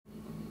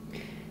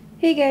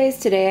Hey guys,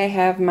 today I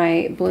have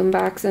my Bluum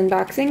box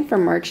unboxing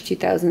from March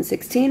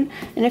 2016,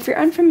 and if you're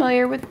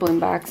unfamiliar with Bluum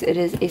box, it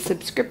is a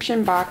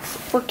subscription box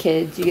for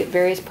kids. You get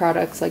various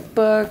products like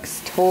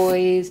books,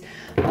 toys,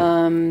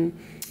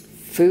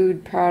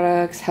 food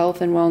products, health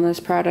and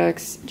wellness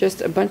products,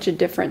 just a bunch of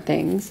different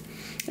things.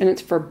 And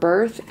it's for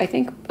birth, I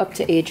think up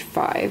to age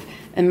 5.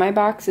 And my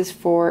box is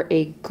for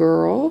a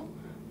girl.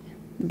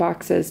 The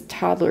box says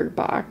toddler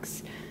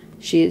box.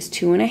 She is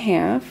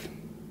 2.5.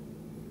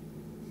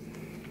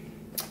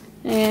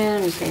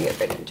 And I'm just going to get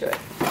right into it.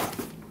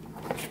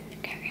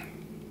 Okay.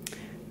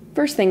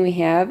 First thing we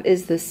have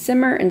is the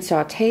Simmer and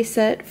Saute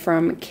Set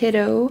from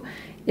Kiddo.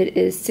 It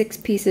is 6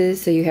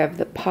 pieces, so you have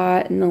the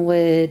pot and the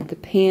lid, the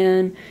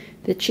pan,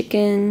 the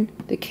chicken,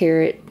 the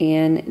carrot,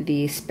 and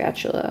the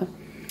spatula.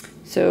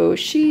 So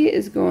she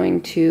is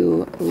going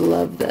to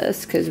love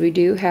this because we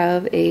do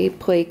have a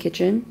play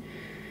kitchen,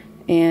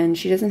 and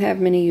she doesn't have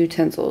many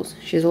utensils.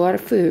 She has a lot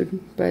of food,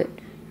 but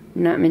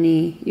not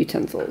many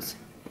utensils.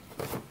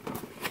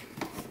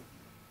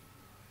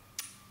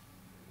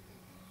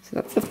 So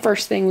that's the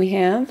first thing we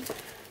have.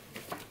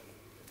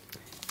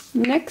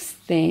 Next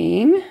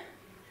thing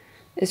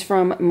is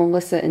from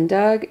Melissa and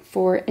Doug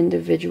for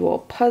individual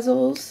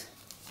puzzles.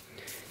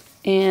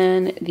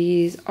 And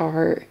these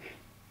are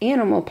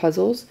animal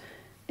puzzles,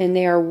 and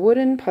they are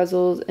wooden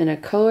puzzles in a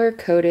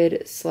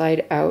color-coded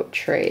slide-out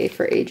tray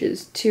for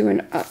ages 2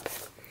 and up.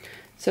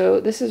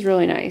 So this is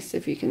really nice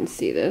if you can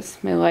see this.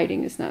 My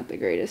lighting is not the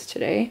greatest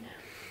today.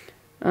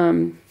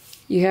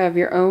 You have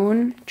your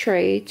own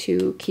tray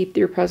to keep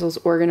your puzzles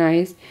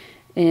organized,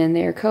 and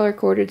they are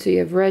color-coded, so you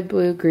have red,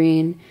 blue,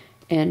 green,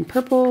 and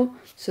purple,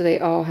 so they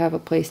all have a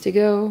place to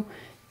go.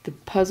 The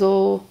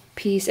puzzle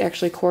piece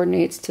actually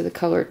coordinates to the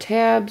color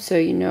tab, so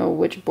you know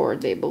which board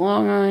they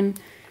belong on.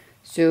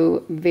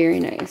 So very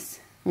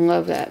nice.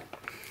 Love that.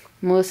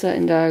 Melissa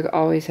and Doug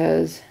always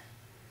has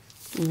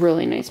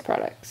really nice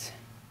products.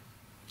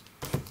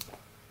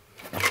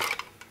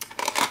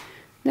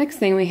 Next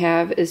thing we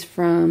have is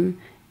from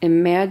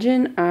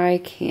Imagine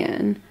I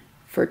Can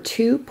for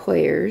 2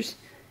 players,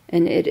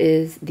 and it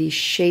is the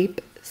Shape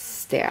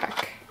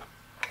Stack.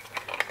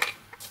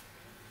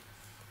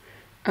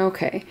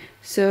 Okay,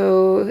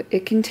 so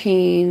it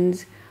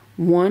contains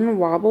 1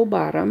 wobble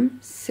bottom,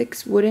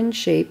 6 wooden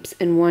shapes,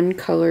 and 1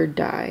 colored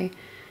die.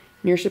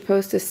 And you're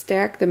supposed to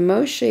stack the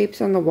most shapes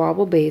on the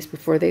wobble base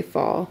before they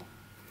fall.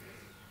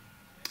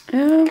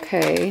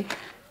 Okay,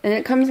 and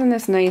it comes in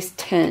this nice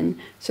tin.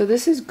 So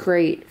this is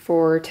great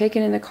for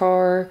taking in the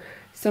car,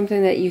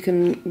 something that you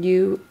can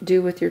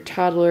do with your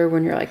toddler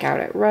when you're like out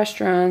at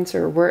restaurants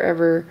or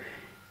wherever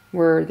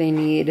where they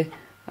need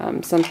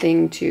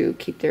something to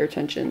keep their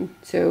attention.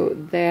 So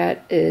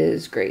that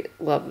is great.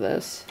 Love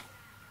this.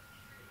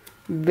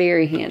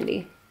 Very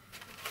handy.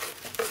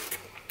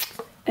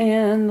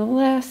 And the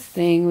last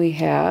thing we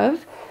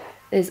have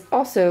is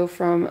also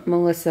from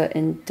Melissa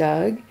and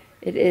Doug.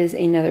 It is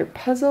another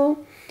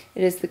puzzle.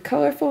 It is the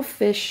Colorful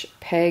Fish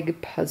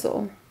Peg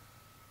Puzzle.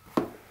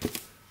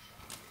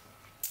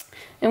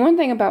 And one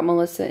thing about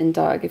Melissa and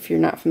Doug, if you're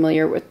not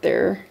familiar with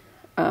their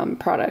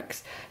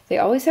products, they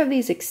always have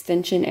these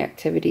extension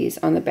activities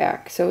on the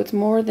back. So it's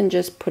more than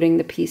just putting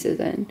the pieces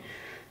in.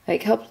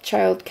 Like help the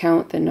child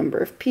count the number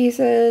of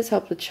pieces,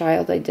 help the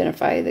child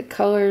identify the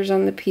colors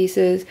on the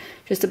pieces,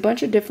 just a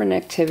bunch of different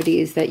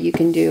activities that you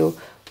can do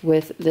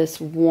with this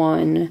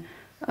one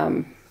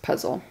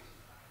puzzle.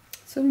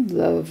 So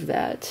love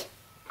that.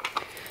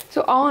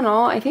 So all in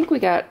all, I think we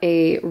got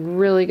a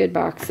really good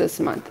box this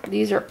month.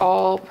 These are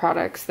all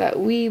products that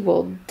we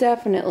will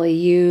definitely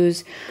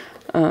use,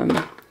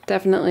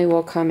 definitely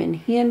will come in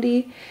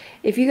handy.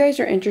 If you guys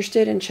are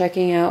interested in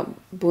checking out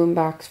Bluum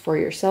box for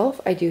yourself,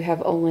 I do have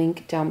a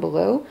link down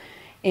below.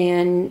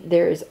 And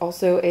there is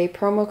also a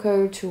promo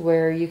code to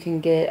where you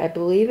can get, I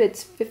believe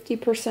it's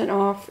 50%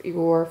 off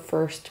your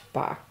first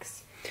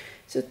box.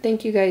 So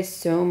thank you guys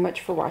so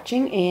much for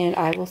watching, and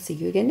I will see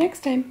you again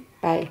next time.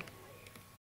 Bye.